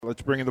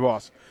Let's bring in the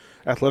boss,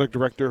 Athletic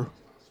Director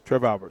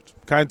Trev Alberts.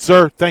 Kind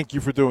sir, thank you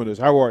for doing this.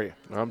 How are you?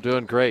 I'm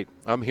doing great.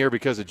 I'm here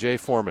because of Jay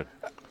Foreman.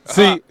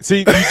 See, you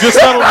just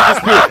settled the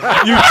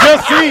dispute. You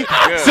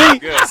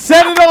just Good.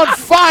 set it on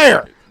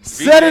fire.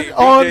 Set it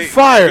on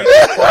fire.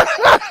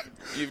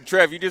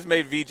 Trev, you just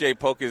made VJ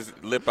poke his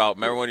lip out.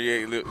 Remember when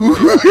kids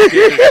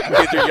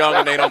are young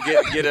and they don't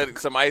get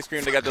some ice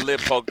cream, they got the lip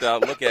poked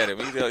out. Look at him.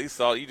 He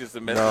saw you just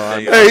messed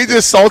the day up. Hey, he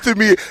just salted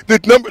me.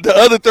 The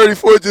other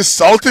 34 just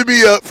salted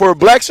me up for a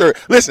black shirt.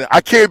 Listen,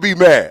 I can't be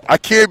mad.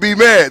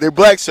 They're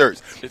black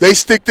shirts. They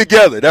stick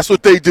together. That's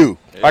what they do.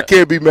 Yeah. I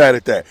can't be mad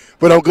at that.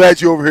 But I'm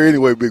glad you're over here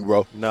anyway, big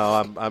bro.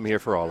 No, I'm here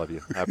for all of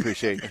you. I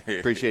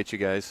appreciate you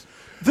guys.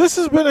 This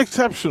has been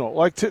exceptional,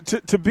 like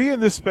to be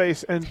in this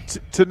space and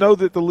to know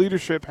that the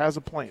leadership has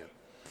a plan.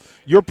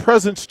 Your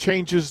presence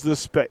changes the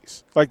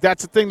space. Like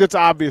that's the thing that's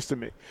obvious to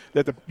me,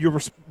 that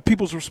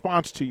people's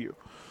response to you.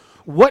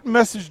 What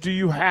message do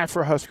you have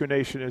for Husker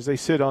Nation as they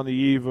sit on the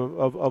eve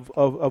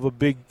of a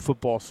big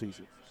football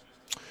season?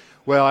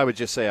 Well, I would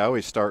just say I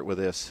always start with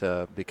this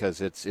because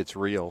it's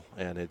real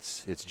and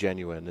it's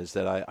genuine, is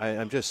that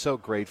I'm just so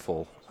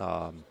grateful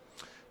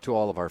to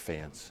all of our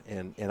fans.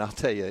 And I'll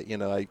tell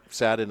you, I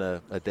sat in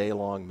a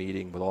day-long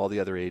meeting with all the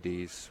other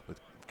ADs, with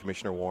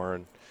Commissioner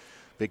Warren,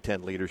 Big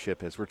Ten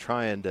leadership, as we're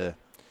trying to,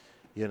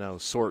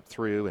 sort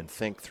through and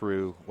think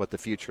through what the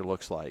future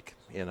looks like,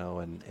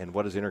 and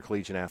what does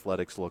intercollegiate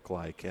athletics look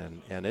like.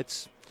 And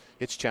it's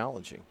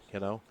challenging,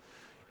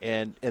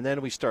 And then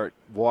we start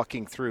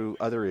walking through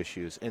other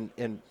issues.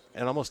 And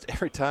almost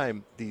every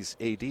time these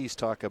ADs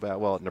talk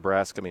about,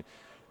 Nebraska, I mean,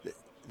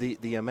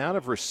 the amount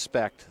of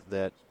respect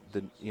that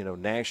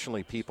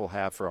nationally people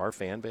have for our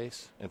fan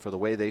base and for the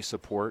way they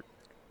support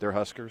their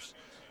Huskers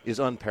is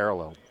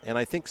unparalleled. And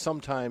I think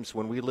sometimes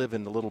when we live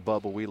in the little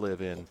bubble we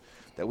live in,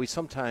 that we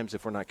sometimes,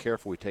 if we're not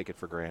careful, we take it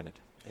for granted.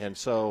 And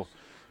so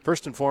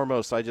first and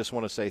foremost, I just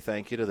want to say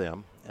thank you to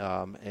them,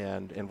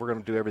 and we're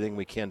going to do everything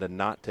we can to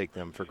not take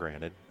them for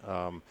granted.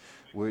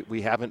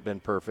 We haven't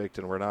been perfect,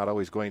 and we're not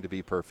always going to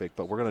be perfect,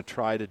 but we're going to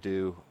try to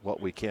do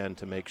what we can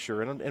to make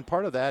sure. And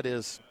part of that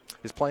is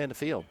playing the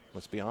field.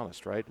 Let's be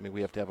honest, right? I mean,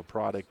 we have to have a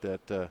product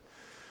that.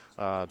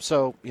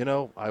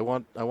 I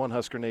want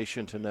Husker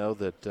Nation to know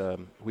that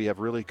we have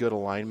really good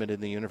alignment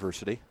in the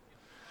university.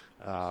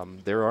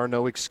 There are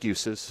no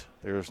excuses.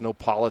 There's no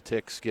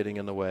politics getting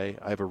in the way.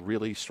 I have a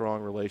really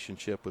strong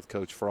relationship with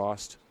Coach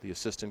Frost, the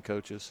assistant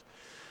coaches.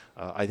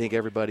 I think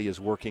everybody is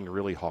working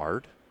really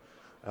hard.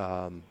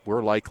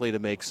 We're likely to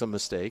make some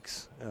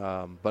mistakes,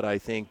 but I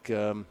think,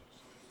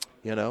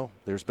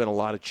 there's been a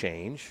lot of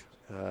change,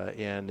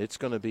 and it's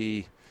going to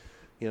be,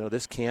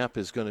 this camp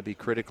is going to be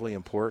critically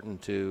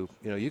important to,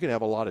 you can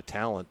have a lot of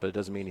talent, but it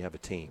doesn't mean you have a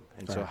team.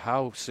 And right. So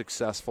how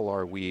successful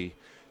are we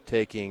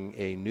taking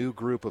a new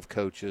group of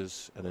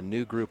coaches and a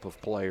new group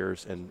of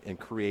players and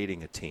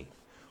creating a team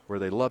where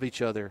they love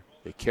each other,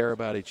 they care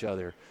about each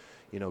other.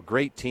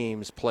 Great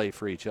teams play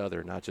for each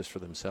other, not just for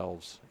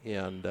themselves.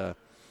 And,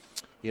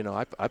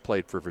 I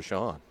played for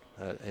Vashon.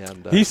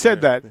 He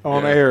said that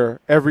on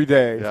air every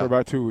day for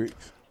about 2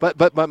 weeks.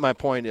 But my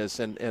point is,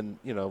 and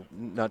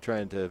not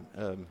trying to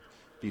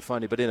be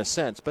funny, but in a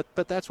sense,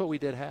 but that's what we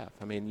did have.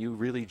 I mean, you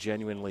really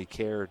genuinely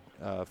cared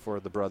for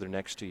the brother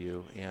next to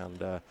you,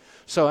 and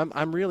so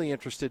I'm really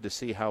interested to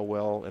see how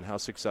well and how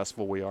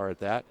successful we are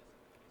at that.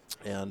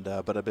 And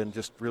but I've been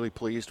just really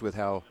pleased with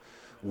how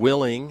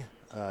willing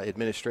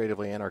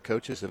administratively and our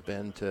coaches have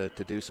been to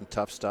do some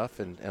tough stuff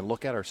and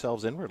look at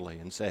ourselves inwardly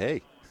and say,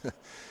 hey,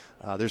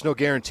 there's no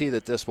guarantee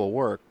that this will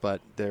work, but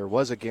there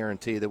was a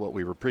guarantee that what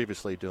we were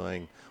previously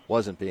doing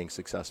wasn't being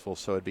successful,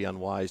 so it'd be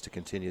unwise to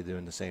continue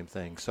doing the same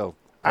thing. So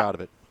proud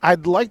of it.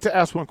 I'd like to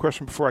ask one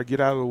question before I get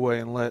out of the way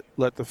and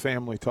let the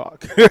family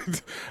talk.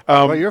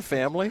 Your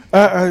family?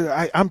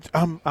 I'm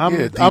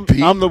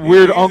the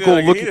weird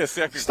uncle looking.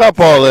 Stop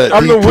all that.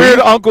 I'm the weird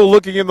uncle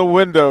looking in the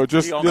window.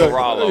 Just Uncle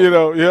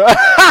Rollo.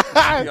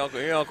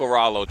 He Uncle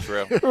Rollo,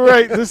 Trev.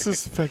 Right. This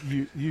is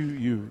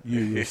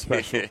you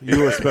special.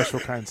 You a special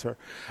kind sir.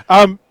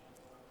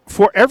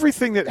 For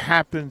everything that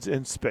happens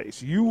in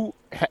space, you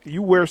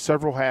wear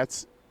several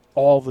hats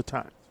all the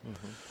time.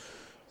 Mm-hmm.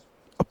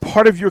 A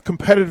part of your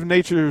competitive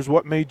nature is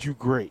what made you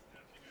great.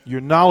 Your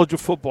knowledge of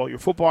football, your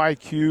football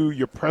IQ,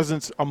 your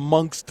presence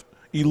amongst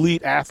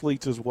elite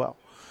athletes as well.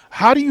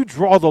 How do you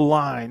draw the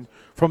line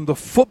from the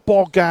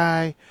football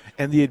guy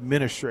and the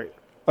administrator?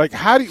 Like,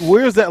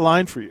 where's that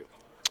line for you?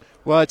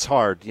 Well, it's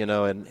hard,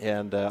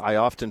 and I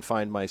often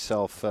find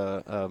myself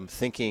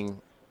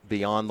thinking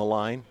beyond the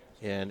line,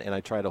 and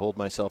I try to hold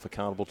myself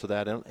accountable to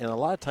that. And a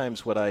lot of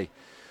times what I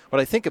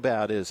think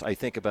about is I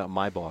think about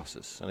my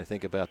bosses, and I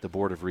think about the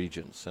Board of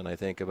Regents, and I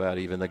think about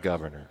even the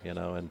governor,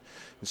 and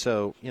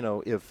so,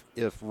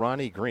 if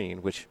Ronnie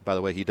Green, which, by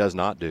the way, he does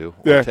not do,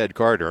 or Ted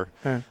Carter,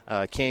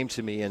 came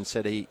to me and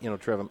said, hey,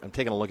 Trev, I'm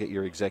taking a look at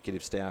your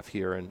executive staff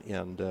here,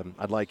 and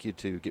I'd like you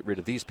to get rid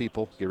of these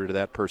people, get rid of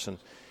that person.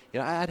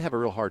 I'd have a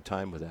real hard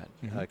time with that,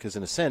 because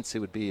in a sense it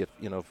would be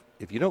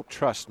if you don't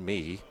trust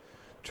me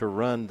to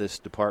run this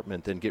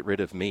department, then get rid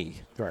of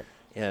me. Right.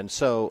 And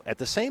so at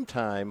the same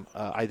time,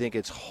 I think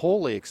it's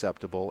wholly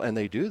acceptable, and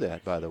they do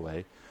that, by the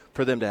way,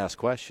 for them to ask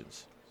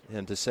questions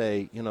and to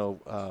say,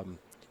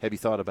 have you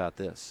thought about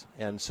this?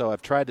 And so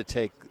I've tried to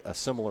take a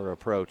similar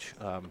approach.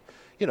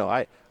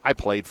 I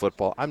played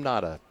football. I'm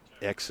not a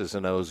X's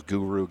and O's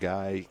guru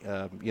guy.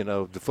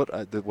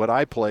 What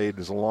I played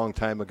is a long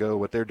time ago.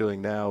 What they're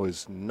doing now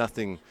is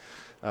nothing.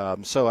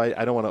 So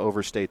I don't want to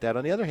overstate that.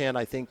 On the other hand,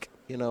 I think,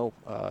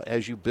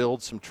 as you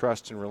build some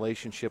trust and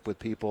relationship with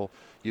people,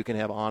 you can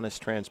have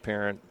honest,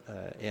 transparent,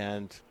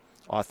 and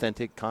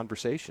authentic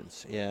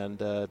conversations.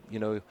 And,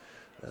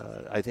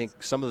 I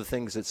think some of the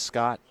things that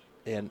Scott,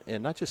 and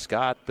not just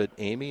Scott, but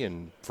Amy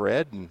and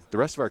Fred and the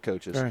rest of our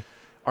coaches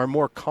are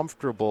more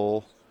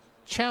comfortable.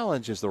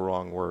 Challenge is the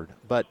wrong word,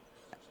 but,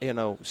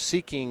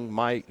 seeking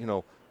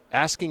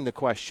asking the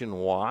question,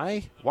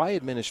 why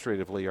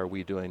administratively are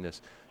we doing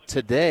this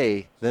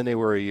today than they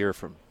were a year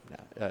from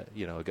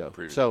ago.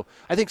 So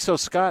I think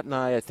Scott and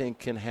I think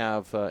can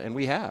have, and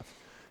we have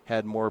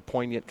had more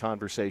poignant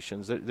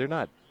conversations. They're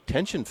not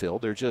tension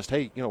filled. They're just,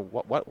 hey,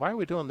 why are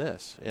we doing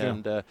this?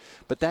 And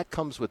but that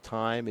comes with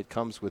time. It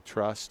comes with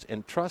trust,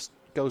 and trust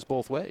goes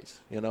both ways.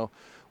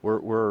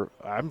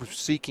 I'm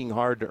seeking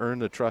hard to earn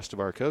the trust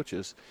of our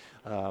coaches.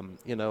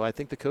 I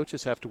think the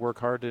coaches have to work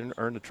hard to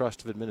earn the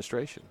trust of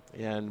administration.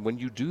 And when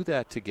you do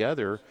that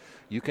together,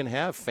 you can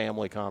have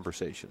family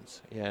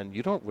conversations. And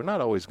we're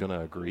not always going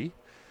to agree.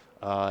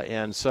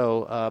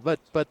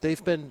 But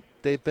they've been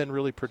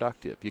really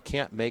productive. You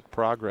can't make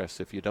progress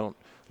if you don't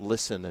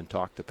listen and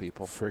talk to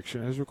people.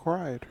 Friction is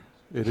required.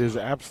 It is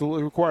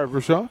absolutely required.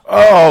 Rashawn?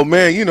 Oh,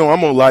 man, I'm going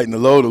to lighten the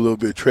load a little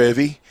bit,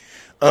 Trevi,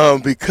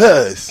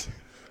 because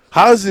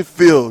how does it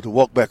feel to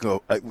walk back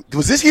up?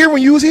 Was this here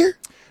when you was here?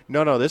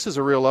 No, this is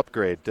a real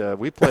upgrade.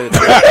 We played.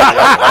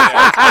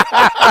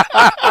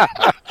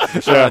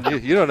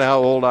 Sean, you don't know how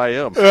old I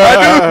am.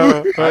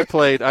 I do.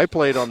 I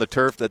played on the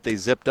turf that they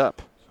zipped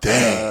up.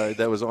 Dang.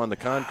 That was on the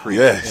concrete.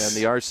 Yes.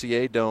 And the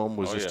RCA dome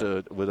was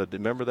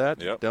remember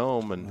that? Yep.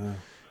 Dome. And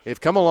they've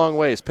come a long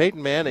ways.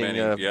 Peyton Manning,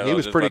 he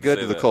was pretty good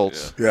to the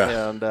Colts.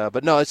 Yeah. And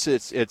but no,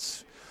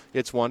 it's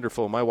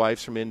wonderful. My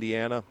wife's from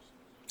Indiana.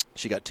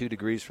 She got 2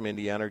 degrees from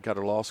Indiana, got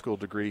her law school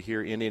degree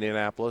here in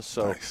Indianapolis.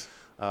 So nice.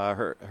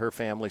 Her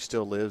family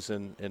still lives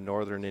in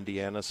northern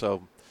Indiana.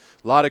 So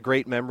a lot of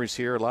great memories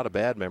here, a lot of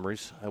bad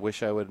memories. I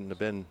wish I wouldn't have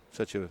been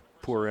such a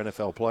poor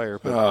NFL player.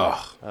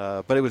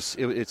 But but it's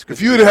good.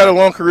 If you would have had a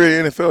long career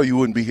in the NFL, you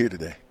wouldn't be here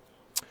today.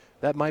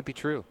 That might be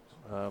true.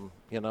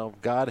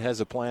 God has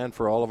a plan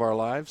for all of our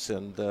lives,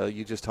 and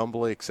you just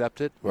humbly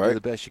accept it. Right. Do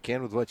the best you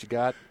can with what you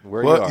got, you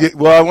are.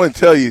 Well, I want to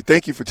tell you,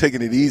 thank you for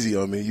taking it easy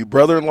on me. Did you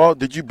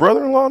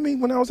brother-in-law me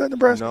when I was at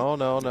Nebraska?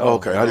 No.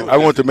 Okay, I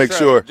want to make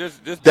sure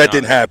that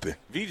didn't happen.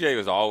 VJ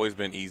has always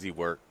been easy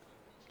work.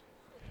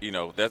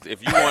 That's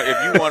if you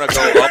want to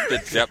go up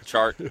the depth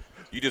chart,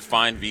 you just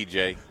find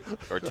VJ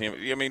or Tim.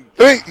 I mean,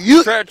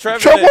 Trev,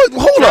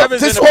 hold up.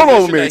 Just hold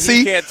on a minute.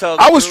 See,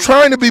 I was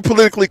trying to be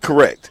politically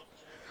correct.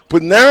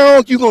 But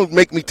now you're going to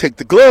make me take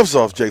the gloves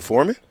off, Jay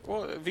Foreman.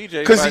 Well, VJ,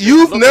 because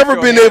you've never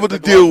been able to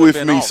deal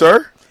with me,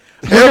 sir.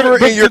 Never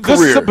in your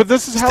career. But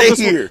this is how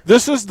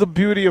this is the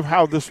beauty of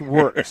how this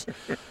works.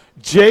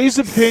 Jay's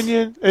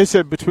opinion, they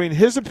said between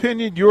his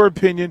opinion, your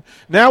opinion,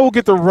 now we'll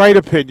get the right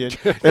opinion,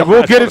 and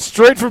we'll get it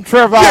straight from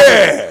Trev.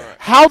 Yeah.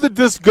 How did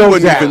this go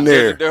down? He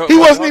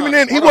wasn't even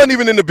there. He wasn't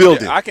even in the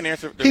building. Yeah, I can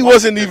answer. He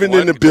wasn't even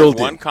in the building.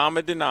 There's one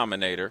common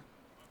denominator,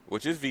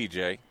 which is VJ.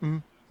 Mm-hmm.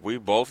 We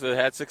both have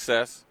had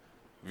success.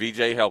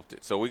 VJ helped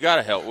it, so we got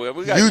to help.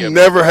 You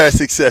never had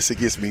success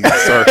against me,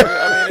 sir.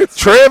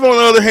 Trev, on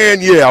the other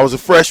hand, I was a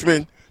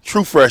freshman,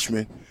 true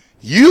freshman.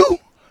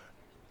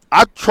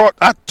 I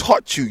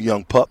taught you,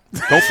 young pup.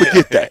 Don't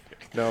forget that.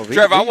 No,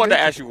 Trev, I wanted to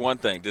ask you one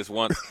thing. Just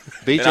one.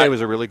 VJ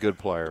was a really good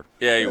player.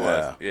 Yeah, he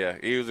was. Yeah,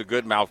 he was a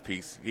good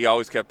mouthpiece. He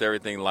always kept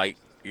everything light.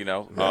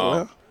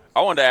 I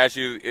wanted to ask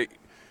you.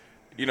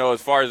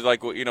 As far as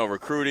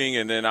recruiting,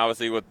 and then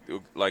obviously with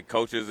like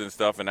coaches and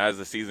stuff, and as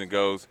the season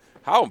goes.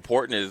 How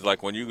important is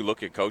when you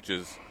look at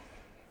coaches,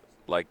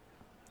 like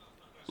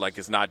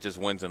it's not just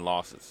wins and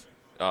losses,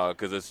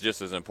 because it's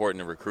just as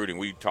important in recruiting.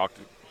 We talked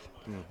to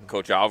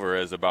Coach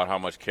Alvarez about how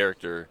much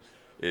character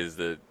is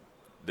the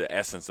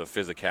essence of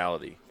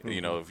physicality.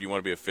 Mm-hmm. If you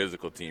want to be a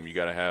physical team, you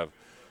got to have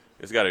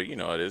it's got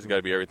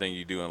to be everything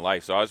you do in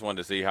life. So I just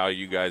wanted to see how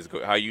you guys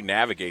how you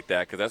navigate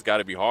that, because that's got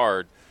to be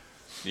hard,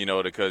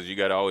 because you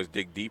got to always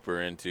dig deeper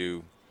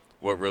into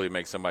what really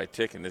makes somebody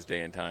tick in this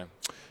day and time.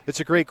 It's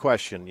a great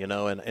question,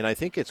 and I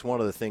think it's one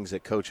of the things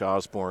that Coach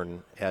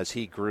Osborne, as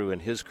he grew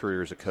in his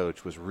career as a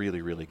coach, was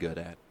really, really good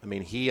at. I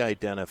mean, he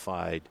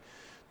identified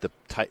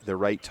the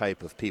right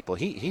type of people.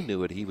 He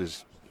knew it. He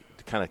was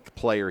the kind of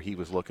player he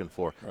was looking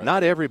for. Right.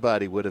 Not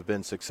everybody would have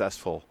been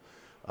successful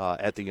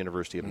at the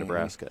University of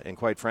Nebraska. And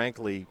quite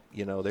frankly,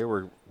 there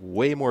were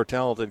way more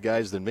talented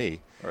guys than me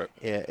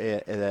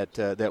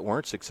that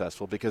weren't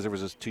successful because there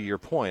was, to your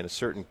point, a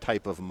certain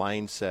type of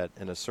mindset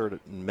and a certain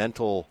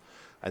mental,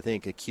 I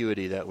think,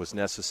 acuity that was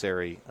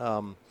necessary.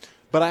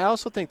 But I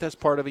also think that's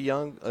part of a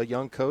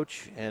young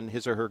coach and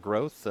his or her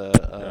growth.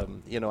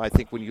 I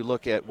think when you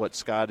look at what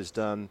Scott has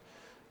done,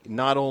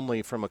 not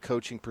only from a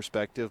coaching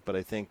perspective, but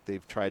I think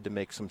they've tried to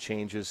make some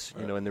changes,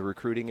 in the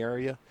recruiting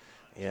area.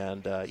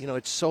 And,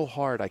 it's so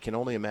hard. I can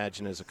only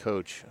imagine as a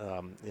coach,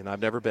 and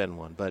I've never been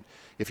one, but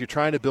if you're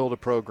trying to build a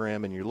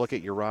program and you look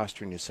at your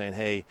roster and you're saying,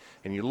 hey,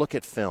 and you look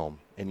at film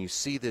and you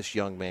see this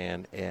young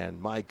man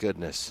and my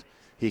goodness,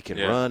 he can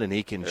run and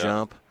he can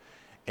jump,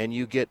 and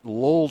you get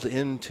lulled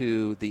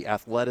into the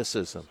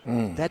athleticism,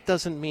 that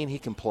doesn't mean he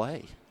can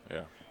play.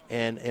 Yeah.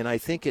 And I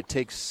think it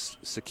takes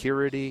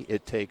security,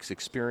 it takes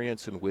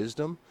experience and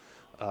wisdom.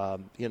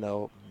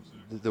 The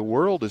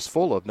world is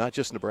full of, not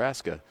just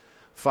Nebraska,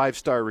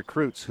 5-star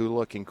recruits who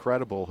look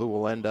incredible, who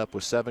will end up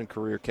with 7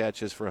 career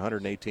catches for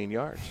 118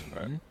 yards.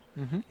 Right.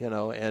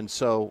 Mm-hmm. And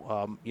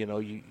so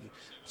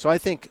so I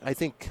think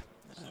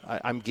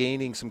I'm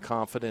gaining some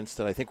confidence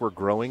that I think we're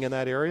growing in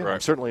that area. Right. I'm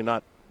certainly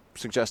not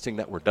suggesting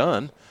that we're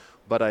done,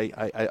 but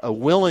a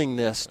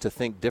willingness to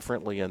think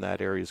differently in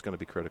that area is going to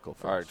be critical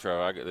for us. All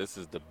right, Trev, this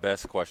is the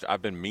best question.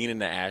 I've been meaning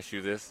to ask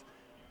you this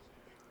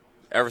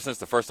ever since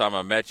the first time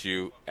I met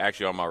you,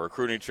 actually on my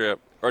recruiting trip,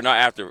 or not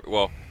after,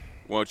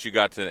 once you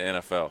got to the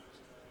NFL.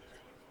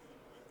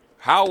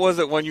 How was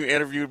it when you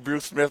interviewed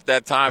Bruce Smith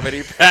that time and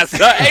he passed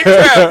up? Hey,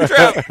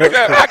 Trev,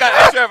 I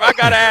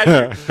got to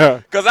ask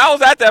you. Because I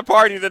was at that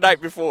party the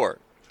night before,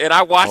 and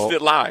I watched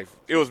it live.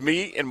 It was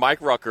me and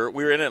Mike Rucker.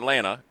 We were in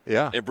Atlanta.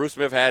 Yeah. And Bruce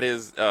Smith had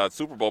his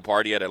Super Bowl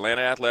party at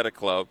Atlanta Athletic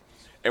Club,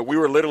 and we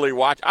were literally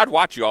I'd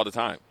watch you all the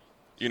time.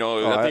 I think you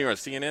were on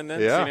CNN then,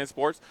 CNN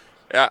Sports.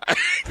 Yeah.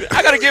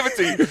 I got to give it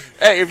to you.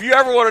 Hey, if you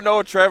ever want to know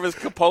if Trev is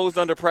composed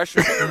under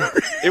pressure,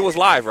 it was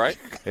live, right?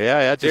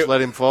 Yeah, just let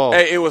him fall.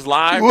 Hey, it was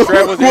live.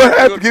 Trev was what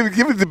happened?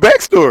 Give me the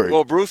backstory.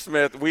 Well, Bruce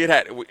Smith, he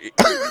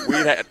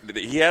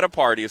had a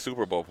party, a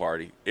Super Bowl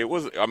party.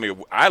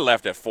 I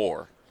left at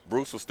 4.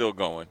 Bruce was still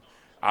going.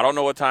 I don't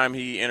know what time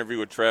he interviewed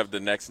with Trev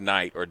the next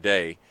night or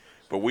day,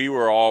 but we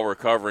were all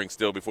recovering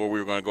still before we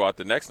were going to go out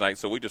the next night,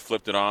 so we just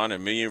flipped it on,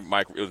 and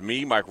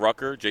Mike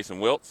Rucker, Jason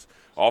Wiltz,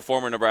 all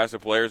former Nebraska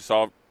players,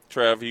 saw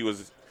Trev. He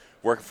was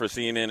working for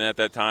CNN at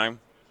that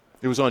time.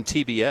 It was on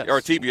TBS. Or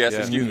TBS,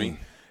 excuse me.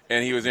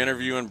 And he was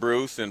interviewing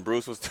Bruce, and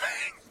Bruce was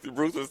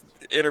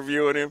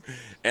interviewing him,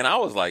 and I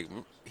was like,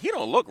 he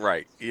don't look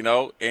right,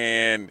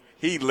 and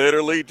he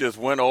literally just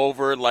went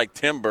over like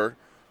timber,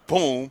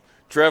 boom.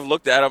 Trev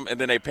looked at him, and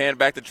then they panned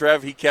back to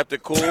Trev. He kept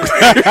it cool.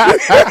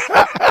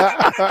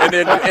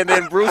 and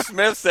then Bruce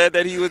Smith said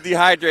that he was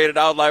dehydrated.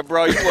 I was like,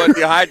 bro, you wasn't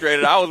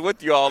dehydrated. I was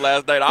with you all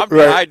last night. I'm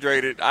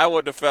dehydrated. I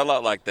wouldn't have fell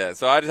out like that.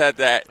 So I just had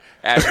to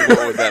ask you,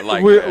 what was that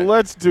like?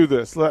 Let's do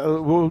this.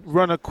 We'll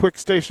run a quick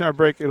stationary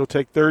break. It'll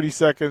take 30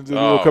 seconds, and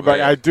we'll come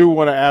back. I do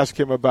want to ask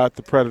him about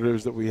the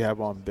Predators that we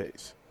have on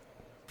base.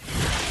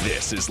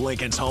 This is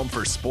Lincoln's home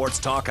for sports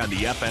talk on the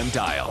FM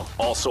dial.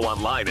 Also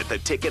online at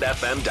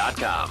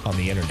theticketfm.com. On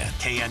the internet.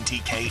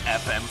 KNTK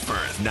FM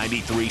Firth,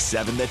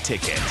 93.7 The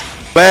Ticket.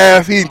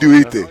 Laugh, he didn't do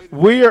anything.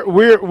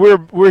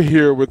 We're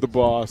here with the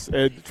boss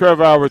and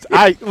Trev Alberts.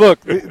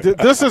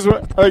 This is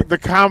what the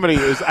comedy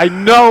is. I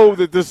know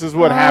that this is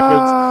what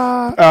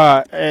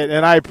happens,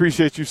 and I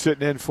appreciate you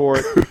sitting in for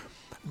it.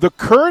 The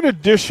current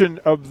edition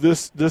of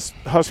this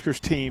Huskers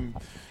team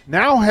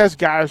now has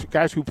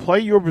guys who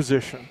play your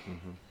position,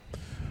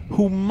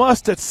 who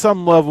must at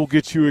some level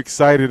get you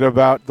excited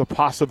about the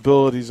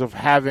possibilities of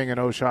having an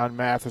O'Shawn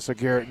Mathis, a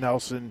Garrett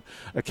Nelson,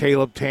 a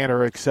Caleb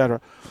Tanner, etc.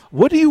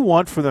 What do you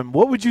want for them?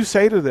 What would you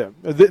say to them?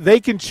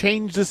 They can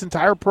change this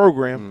entire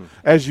program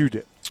as you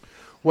did.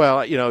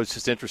 Well, it's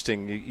just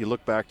interesting. You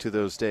look back to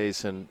those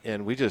days, and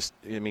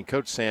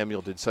Coach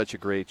Samuel did such a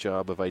great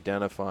job of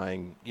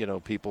identifying,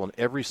 people in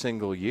every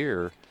single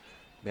year.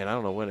 Man, I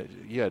don't know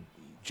when you had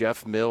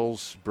Jeff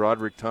Mills,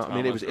 Broderick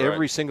Thomas. It was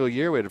every single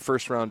year we had a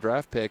first-round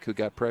draft pick who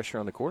got pressure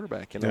on the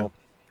quarterback, and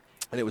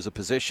it was a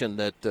position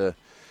that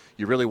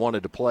you really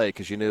wanted to play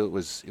because you knew it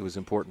was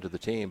important to the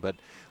team. But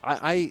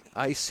I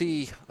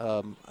see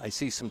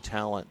some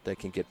talent that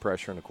can get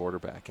pressure on a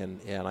quarterback,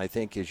 and I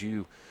think as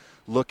you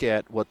look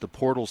at what the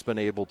portal's been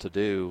able to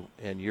do,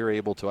 and you're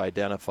able to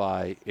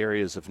identify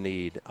areas of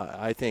need,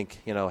 I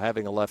think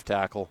having a left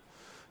tackle,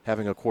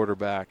 having a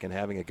quarterback, and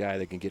having a guy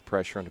that can get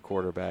pressure on the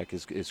quarterback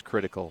is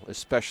critical,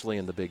 especially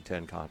in the Big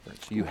Ten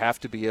Conference. You have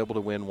to be able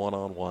to win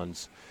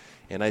one-on-ones,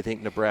 and I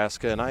think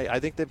Nebraska, and I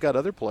think they've got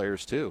other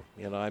players too.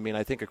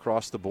 I think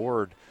across the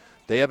board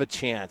they have a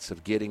chance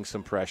of getting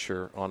some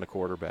pressure on the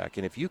quarterback,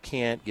 and if you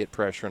can't get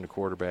pressure on the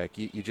quarterback,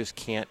 you just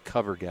can't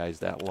cover guys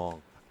that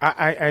long.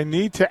 I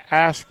need to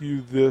ask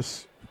you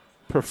this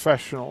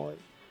professionally,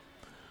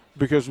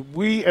 because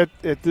we at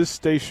this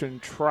station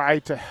try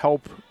to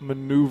help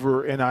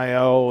maneuver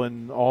NIL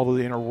and all of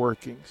the inner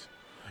workings.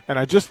 And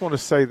I just want to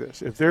say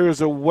this. If there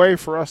is a way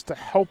for us to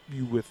help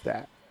you with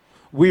that,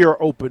 we are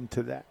open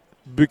to that.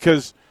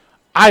 Because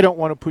I don't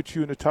want to put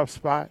you in a tough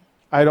spot.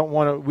 That's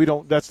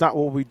not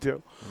what we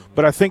do. Mm-hmm.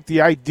 But I think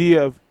the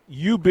idea of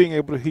you being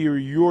able to hear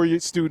your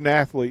student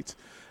athletes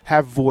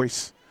have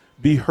voice,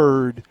 be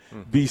heard,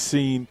 be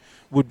seen,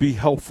 would be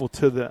helpful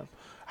to them.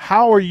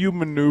 how are you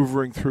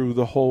maneuvering through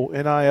the whole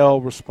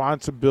NIL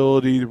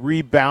responsibility, the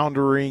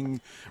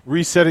rebounding,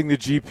 resetting the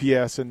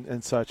GPS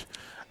and such?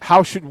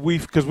 How should we –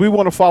 because we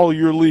want to follow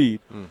your lead.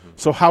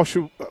 So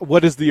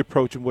what is the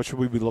approach and what should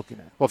we be looking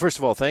at? Well, first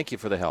of all, thank you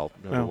for the help,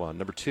 number one.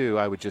 Number two,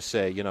 I would just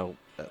say,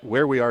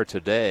 where we are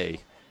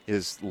today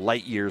is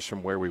light years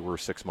from where we were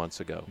 6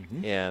 months ago.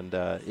 And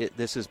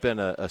this has been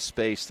a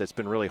space that's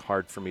been really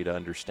hard for me to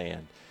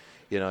understand.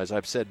 As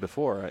I've said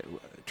before,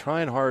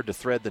 trying hard to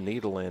thread the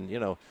needle in,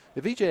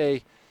 the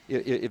VJ –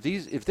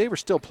 if they were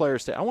still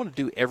players today, I want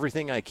to do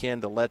everything I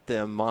can to let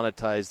them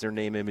monetize their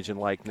name, image, and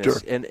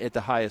likeness and at the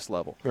highest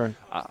level. Right.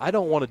 I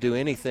don't want to do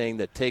anything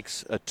that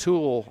takes a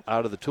tool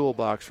out of the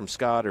toolbox from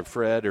Scott or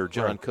Fred or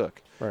John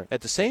Cook. Right.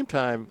 At the same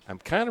time, I'm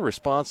kind of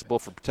responsible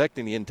for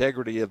protecting the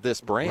integrity of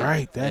this brand.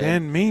 Right. That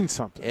end means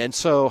something. And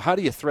so how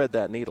do you thread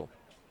that needle?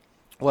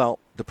 Well,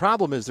 the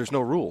problem is there's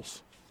no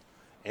rules.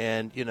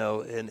 And,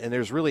 and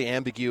there's really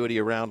ambiguity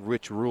around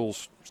which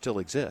rules still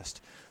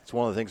exist. It's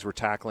one of the things we're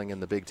tackling in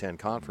the Big Ten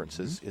Conference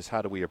is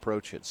how do we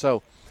approach it.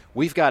 So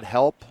we've got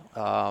help,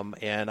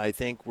 and I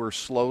think we're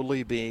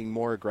slowly being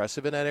more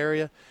aggressive in that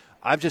area.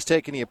 I've just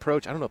taken the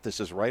approach, I don't know if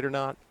this is right or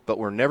not, but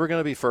we're never going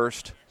to be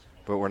first,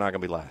 but we're not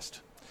going to be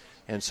last.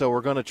 And so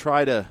we're going to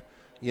try to,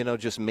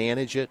 just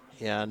manage it.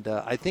 And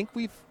I think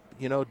we've,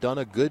 done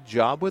a good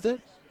job with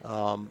it.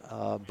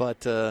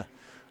 But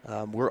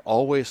we're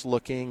always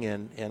looking,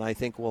 and I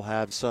think we'll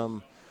have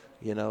some –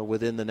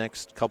 within the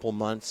next couple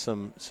months,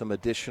 some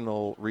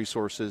additional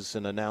resources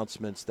and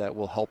announcements that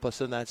will help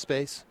us in that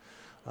space.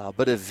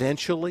 But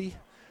eventually,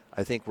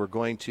 I think we're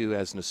going to,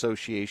 as an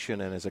association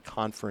and as a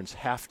conference,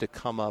 have to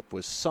come up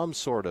with some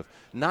sort of,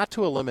 not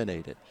to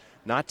eliminate it,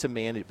 not to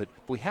manage, but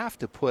we have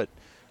to put,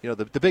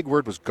 the big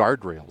word was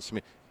guardrails. I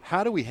mean,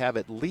 how do we have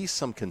at least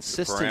some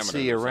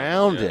consistency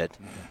around it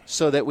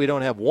so that we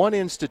don't have one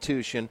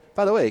institution?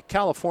 By the way,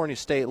 California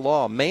state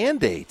law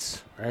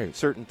mandates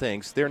certain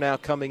things. They're now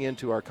coming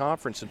into our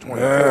conference in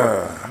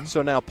 24.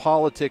 So now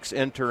politics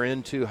enter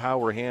into how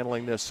we're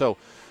handling this. So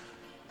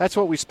that's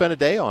what we spent a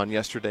day on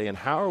yesterday, and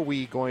how are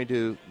we going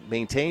to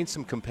maintain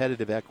some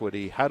competitive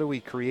equity? How do we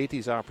create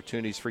these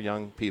opportunities for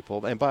young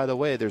people? And by the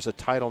way, there's a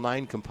Title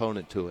IX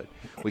component to it.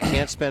 We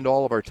can't spend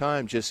all of our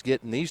time just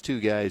getting these two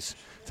guys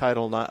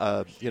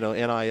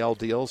NIL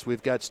deals.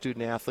 We've got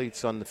student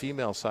athletes on the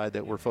female side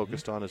that we're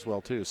focused on as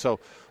well too. So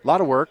a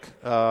lot of work,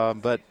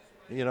 but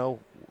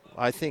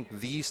I think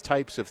these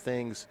types of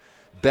things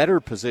better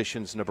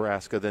positions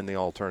Nebraska than the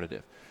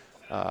alternative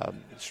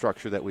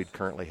structure that we'd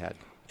currently had.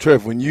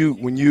 Trev, when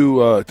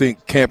you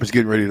think camp is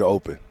getting ready to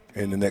open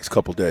in the next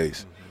couple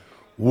days,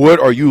 what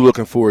are you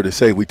looking for to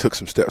say we took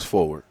some steps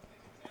forward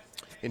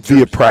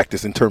via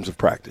practice, in terms of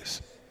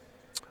practice?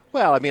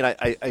 Well, I mean,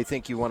 I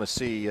think you want to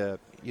see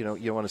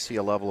you want to see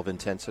a level of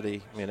intensity.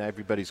 I mean,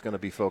 everybody's going to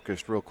be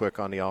focused real quick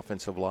on the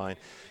offensive line.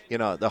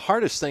 The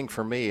hardest thing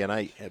for me,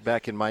 and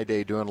back in my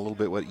day doing a little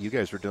bit what you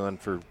guys were doing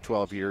for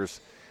 12 years,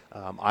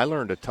 I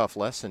learned a tough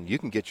lesson. You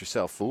can get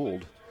yourself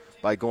fooled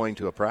by going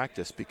to a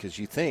practice because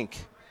you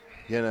think,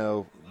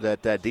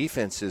 that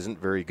defense isn't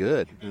very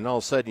good. And all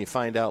of a sudden you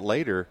find out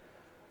later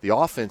the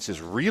offense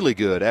is really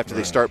good after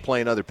they start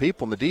playing other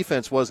people, and the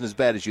defense wasn't as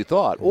bad as you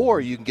thought. Or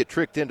you can get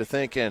tricked into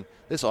thinking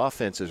this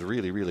offense is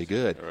really, really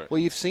good. Right. Well,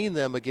 you've seen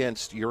them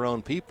against your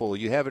own people.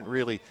 You haven't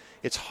really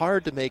 – it's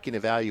hard to make an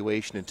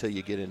evaluation until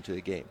you get into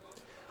a game.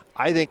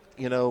 I think,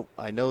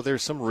 I know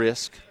there's some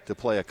risk to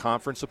play a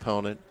conference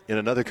opponent in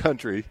another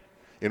country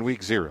in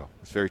week 0.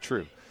 It's very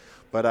true.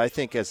 But I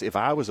think if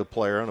I was a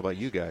player, I don't know about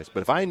you guys,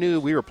 but if I knew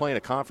we were playing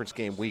a conference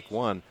game week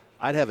 1,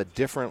 I'd have a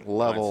different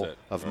level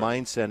of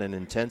mindset and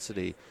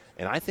intensity.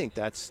 And I think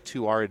that's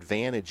to our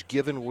advantage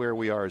given where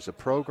we are as a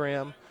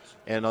program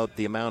and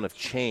the amount of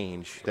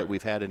change that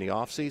we've had in the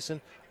offseason.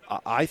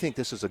 I think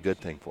this is a good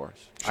thing for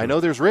us. Sure. I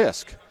know there's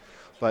risk,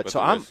 but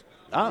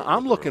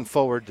I'm looking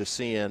forward to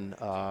seeing,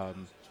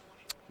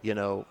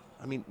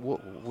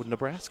 with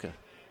Nebraska,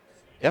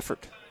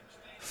 effort,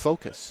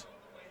 focus,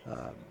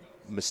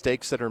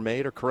 mistakes that are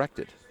made are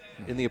corrected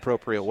in the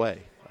appropriate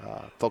way.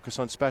 Focus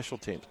on special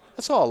teams.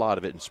 I saw a lot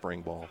of it in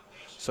spring ball.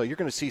 So you're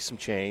going to see some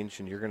change,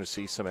 and you're going to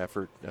see some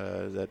effort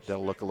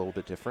that'll look a little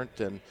bit different.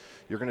 And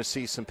you're going to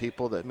see some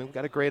people we've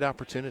got a great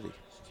opportunity.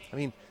 I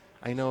mean,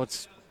 I know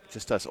it's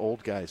just us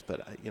old guys,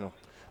 but,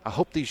 I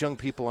hope these young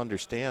people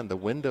understand the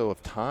window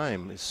of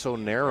time is so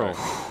narrow.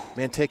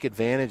 Man, take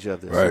advantage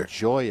of this. Right.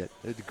 Enjoy it.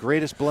 It's the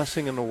greatest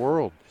blessing in the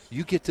world.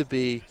 You get to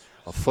be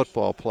a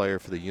football player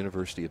for the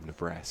University of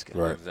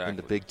Nebraska in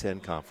the Big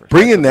Ten Conference.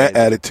 Bringing that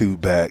attitude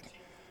back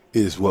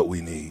is what we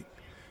need.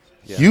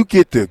 Yeah. You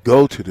get to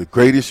go to the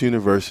greatest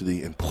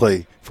university and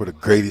play for the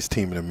greatest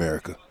team in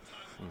America.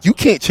 You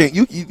can't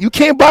change. You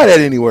can't buy that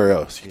anywhere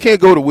else. You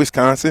can't go to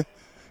Wisconsin.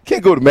 You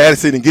can't go to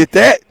Madison and get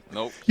that.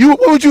 Nope.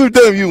 What would you have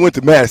done if you went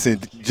to Madison?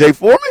 Jay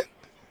Foreman?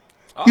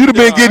 You'd have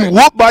been getting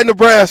whooped by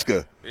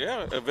Nebraska.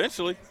 Yeah,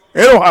 eventually.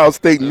 And Ohio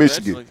State and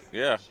Michigan.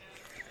 Yeah.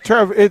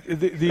 Trev,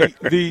 the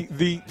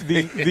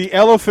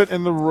elephant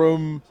in the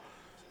room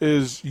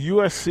is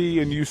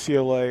USC and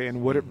UCLA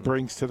and what it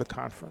brings to the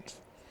conference.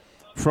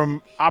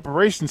 from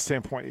operations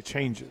standpoint, it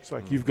changes.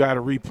 Like you've got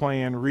to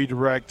replan,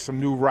 redirect, some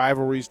new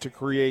rivalries to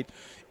create,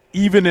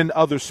 even in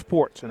other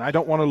sports. And I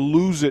don't want to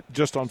lose it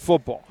just on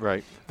football.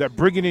 Right. That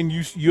bringing in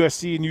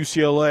USC and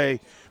UCLA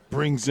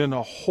brings in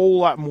a whole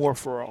lot more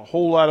for a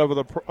whole lot of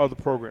other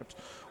programs.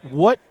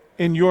 What,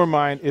 in your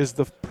mind, is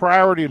the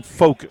priority and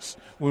focus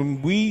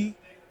when we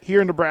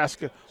here in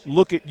Nebraska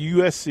look at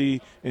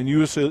USC and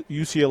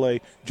UCLA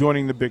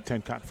joining the Big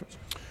Ten Conference?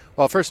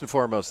 Well, first and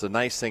foremost, the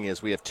nice thing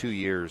is we have 2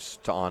 years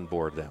to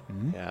onboard them.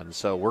 Mm-hmm. And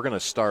so we're going to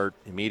start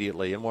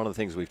immediately. And one of the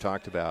things we've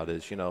talked about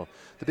is, the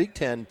Big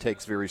Ten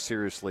takes very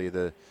seriously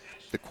the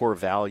core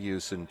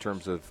values in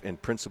terms of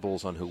and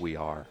principles on who we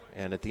are.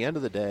 And at the end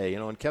of the day,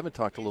 and Kevin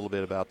talked a little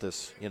bit about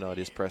this, at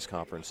his press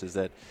conference, is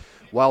that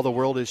while the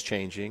world is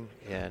changing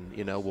and,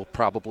 will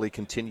probably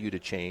continue to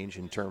change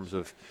in terms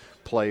of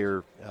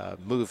player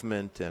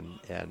movement and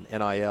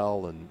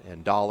NIL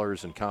and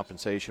dollars and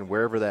compensation,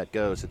 wherever that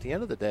goes, at the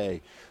end of the day,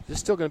 this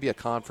is still going to be a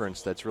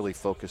conference that's really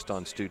focused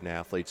on student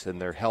athletes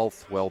and their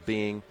health,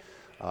 well-being.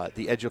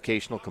 The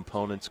educational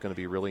component's going to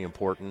be really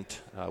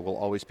important, will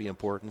always be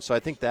important. So I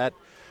think that,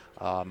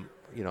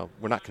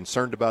 we're not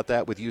concerned about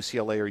that with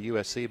UCLA or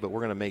USC, but we're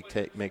going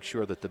to make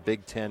sure that the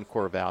Big Ten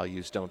core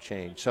values don't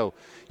change. So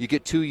you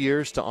get 2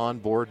 years to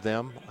onboard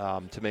them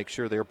to make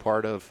sure they're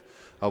part of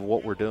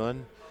what we're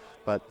doing.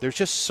 But there's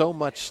just so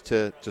much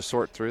to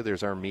sort through.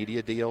 There's our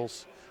media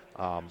deals.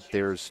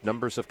 There's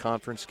numbers of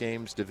conference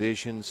games,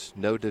 divisions,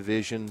 no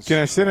divisions. Can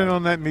I sit in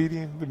on that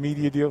the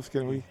media deals?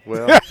 Can we?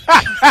 Well,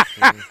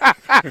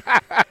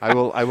 I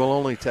will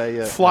only tell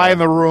you. Fly in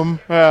the room,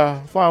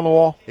 fly on the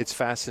wall. It's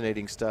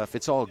fascinating stuff.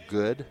 It's all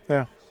good.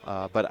 Yeah.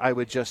 But I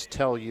would just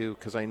tell you,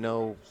 because I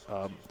know,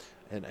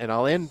 and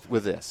I'll end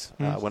with this.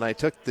 When I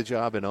took the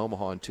job in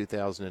Omaha in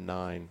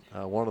 2009,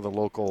 one of the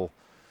local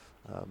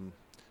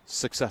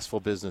successful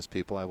business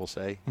people, I will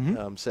say,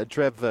 said,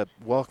 Trev,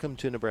 welcome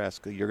to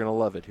Nebraska. You're going to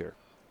love it here.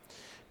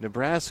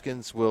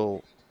 Nebraskans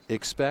will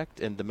expect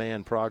and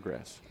demand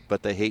progress,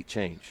 but they hate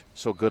change.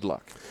 So good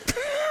luck.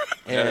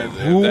 And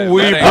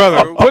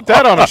brother, put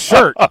that on a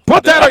shirt.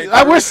 Put that.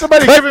 I wish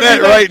somebody giving me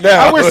that right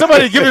now. I wish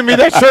somebody giving me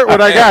that shirt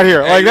when I got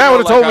here. Like that would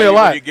have told me a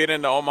lot. When you get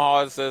into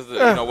Omaha, it says,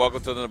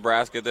 welcome to the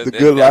Nebraska.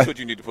 That's what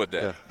you need to put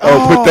there.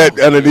 Put that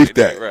underneath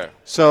that. Right.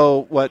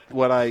 So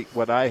what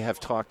I have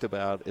talked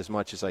about as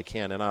much as I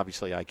can, and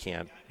obviously I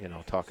can't,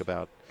 talk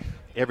about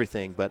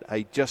everything, but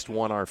I just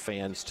want our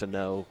fans to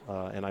know,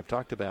 and I've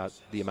talked about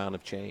the amount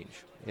of change.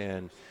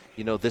 And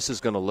this is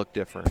going to look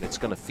different. It's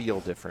going to feel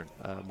different.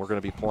 We're going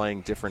to be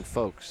playing different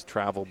folks.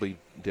 Travel will be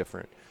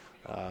different.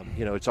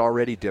 It's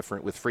already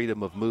different with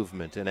freedom of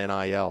movement and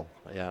NIL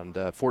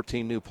and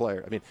 14 new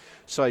players.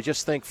 So I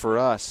just think for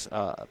us,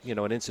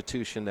 an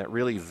institution that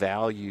really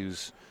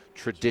values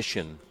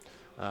tradition,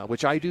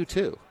 which I do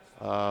too,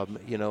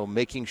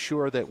 making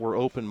sure that we're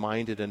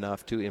open-minded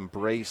enough to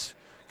embrace,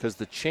 because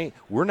the change,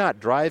 we're not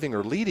driving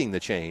or leading the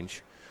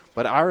change,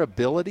 but our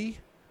ability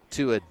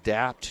to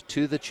adapt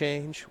to the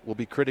change will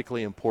be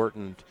critically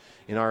important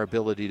in our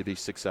ability to be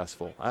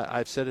successful.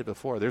 I've said it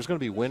before. There's going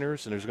to be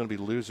winners and there's going to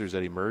be losers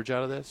that emerge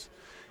out of this.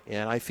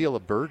 And I feel a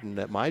burden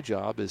that my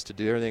job is to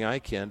do everything I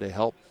can to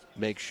help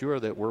make sure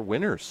that we're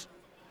winners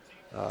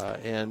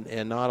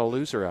and not a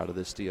loser out of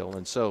this deal.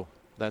 And so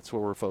that's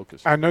where we're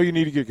focused. I know you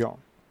need to get going.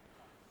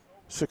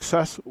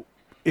 Success,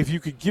 if you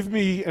could give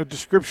me a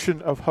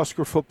description of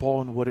Husker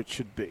football and what it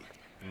should be,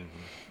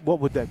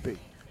 what would that be?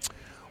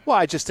 Well,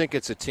 I just think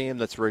it's a team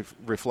that's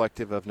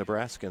reflective of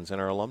Nebraskans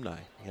and our alumni,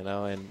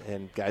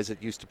 and guys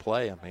that used to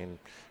play. And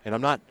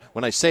I'm not,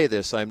 when I say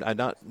this, I'm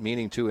not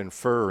meaning to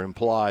infer or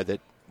imply that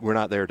we're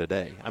not there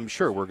today. I'm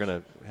sure we're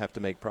going to have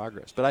to make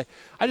progress. But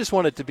I just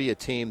want it to be a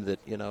team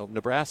that,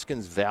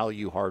 Nebraskans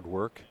value hard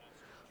work.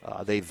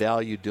 They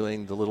value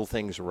doing the little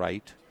things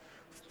right,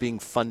 being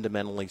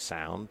fundamentally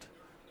sound,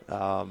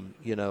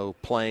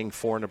 playing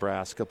for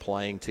Nebraska,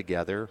 playing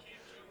together.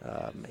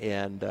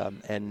 And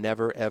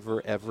never,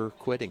 ever, ever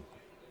quitting,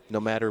 no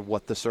matter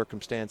what the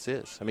circumstance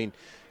is.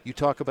 You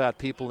talk about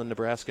people in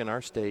Nebraska in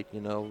our state,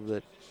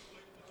 that,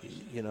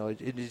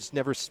 it just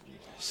never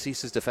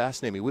ceases to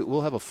fascinate me.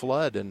 We'll have a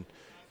flood, and,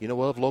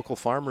 we'll have local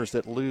farmers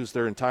that lose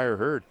their entire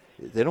herd.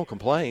 They don't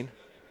complain.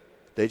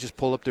 They just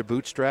pull up their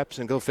bootstraps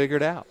and go figure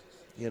it out,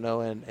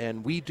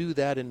 and we do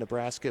that in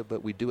Nebraska,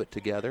 but we do it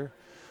together.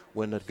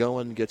 When the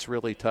going gets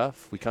really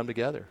tough, we come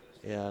together.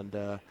 And,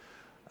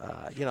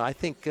 I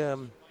think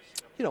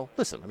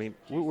listen,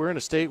 we're in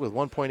a state with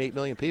 1.8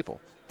 million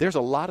people. There's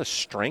a lot of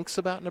strengths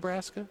about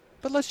Nebraska,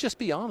 but let's just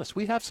be honest.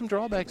 We have some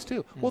drawbacks,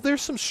 too. Well,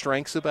 there's some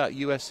strengths about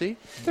USC.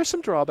 There's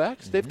some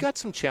drawbacks. They've got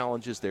some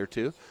challenges there,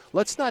 too.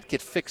 Let's not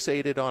get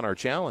fixated on our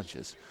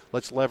challenges.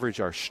 Let's leverage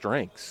our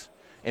strengths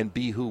and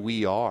be who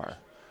we are.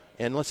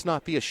 And let's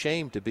not be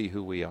ashamed to be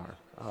who we are.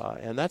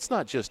 And that's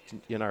not just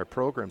in our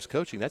programs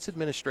coaching. That's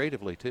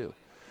administratively, too.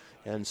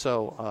 And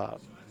so,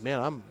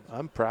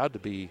 I'm proud to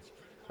be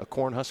a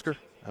Cornhusker.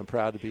 I'm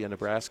proud to be a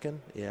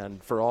Nebraskan,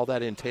 and for all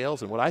that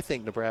entails. And what I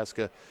think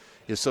Nebraska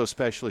is so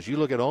special is you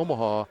look at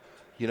Omaha,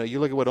 you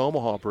look at what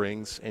Omaha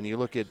brings, and you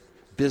look at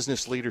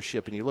business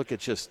leadership, and you look at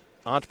just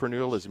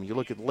entrepreneurialism, you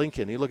look at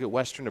Lincoln, you look at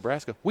Western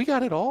Nebraska, we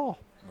got it all.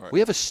 Right. We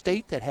have a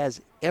state that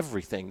has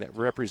everything that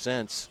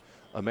represents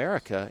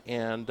America,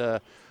 and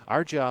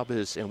our job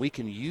is, and we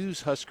can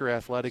use Husker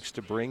athletics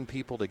to bring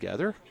people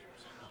together,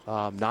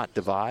 not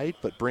divide,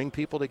 but bring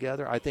people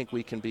together. I think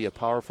we can be a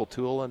powerful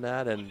tool in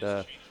that, and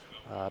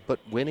but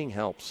winning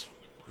helps.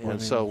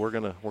 And so we're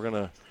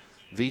gonna.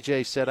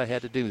 VJ said I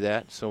had to do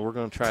that, so we're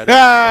going to try to.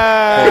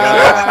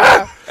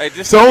 Hey,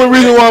 it's the only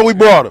reason why we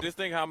brought him. Just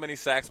think how many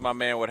sacks my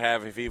man would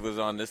have if he was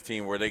on this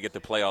team where they get to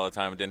play all the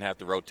time and didn't have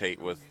to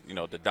rotate with,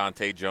 the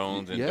Dante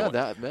Jones. And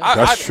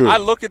that's true. I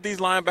look at these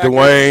linebackers,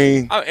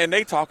 Dwayne, and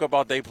they talk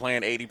about they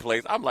playing 80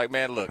 plays. I'm like,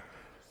 man, look,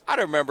 I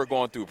remember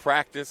going through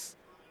practice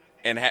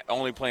and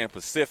only playing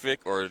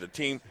Pacific or the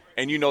team,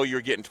 and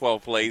you're getting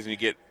 12 plays and you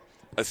get.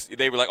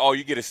 They were like, oh,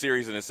 you get a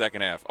series in the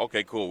second half.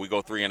 Okay, cool. We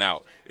go 3 and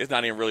out. It's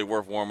not even really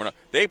worth warming up.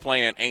 They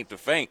playing ain't to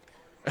faint.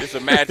 Just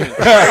imagine,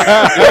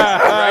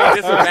 right?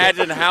 Just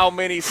imagine how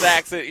many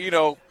sacks.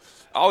 I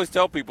always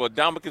tell people,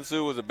 Dominican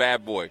Sue was a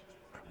bad boy,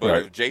 but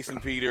if Jason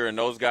Peter and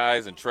those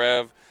guys and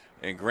Trev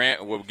and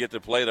Grant would get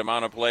to play the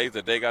amount of plays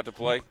that they got to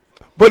play.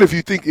 But if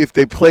you think if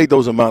they played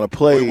those amount of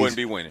plays, we wouldn't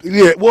be winning.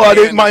 Yeah, well,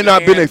 it might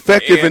not have been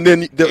effective, and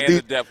then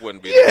the depth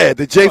wouldn't be. Yeah,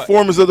 the Jay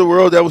Formers of the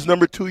world that was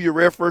number 2 your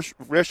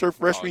redshirt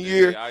freshman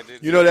year.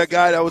 That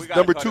guy that was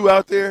number 2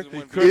 out there.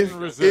 He couldn't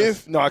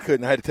resist. No, I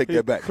couldn't. I had to take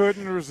that back.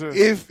 Couldn't resist.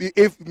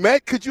 If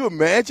Matt, could you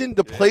imagine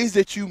the plays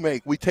that you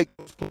make? We take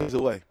those plays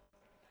away.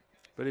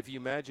 But if you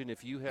imagine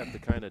if you have the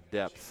kind of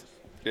depth,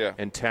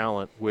 and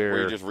talent where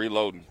you're just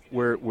reloading,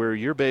 where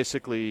you're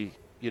basically.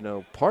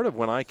 Part of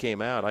when I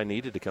came out, I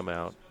needed to come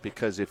out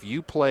because if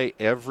you play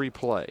every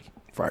play,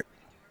 right,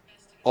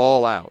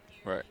 all out,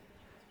 right,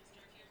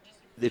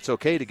 it's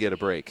okay to get a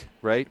break,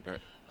 right?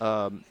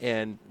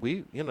 And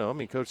we,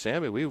 Coach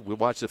Sammy, we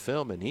watch the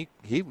film and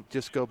he would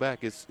just go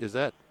back.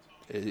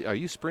 Are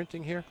you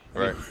sprinting here?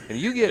 Right. And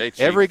you get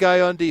every guy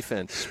on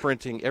defense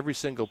sprinting every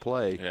single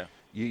play. Yeah.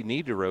 You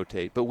need to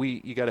rotate, but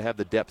you got to have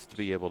the depth to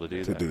be able to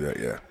do that. To do that,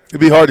 yeah. It'd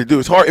be hard to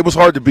do. It was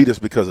hard to beat us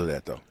because of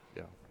that, though.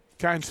 Yeah.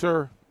 Kind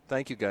sir.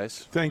 Thank you,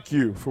 guys. Thank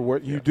you for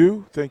what you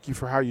do. Thank you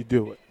for how you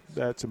do it.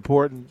 That's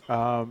important,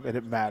 and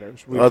it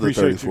matters. We Other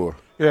appreciate 34.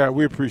 You. Yeah,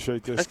 we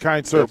appreciate this.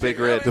 Kind sir. Big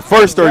Red. The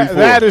first 34.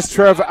 That is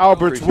Trev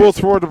Alberts. We'll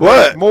throw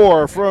the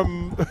more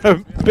from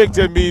Big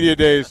Ten Media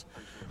Days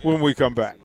when we come back.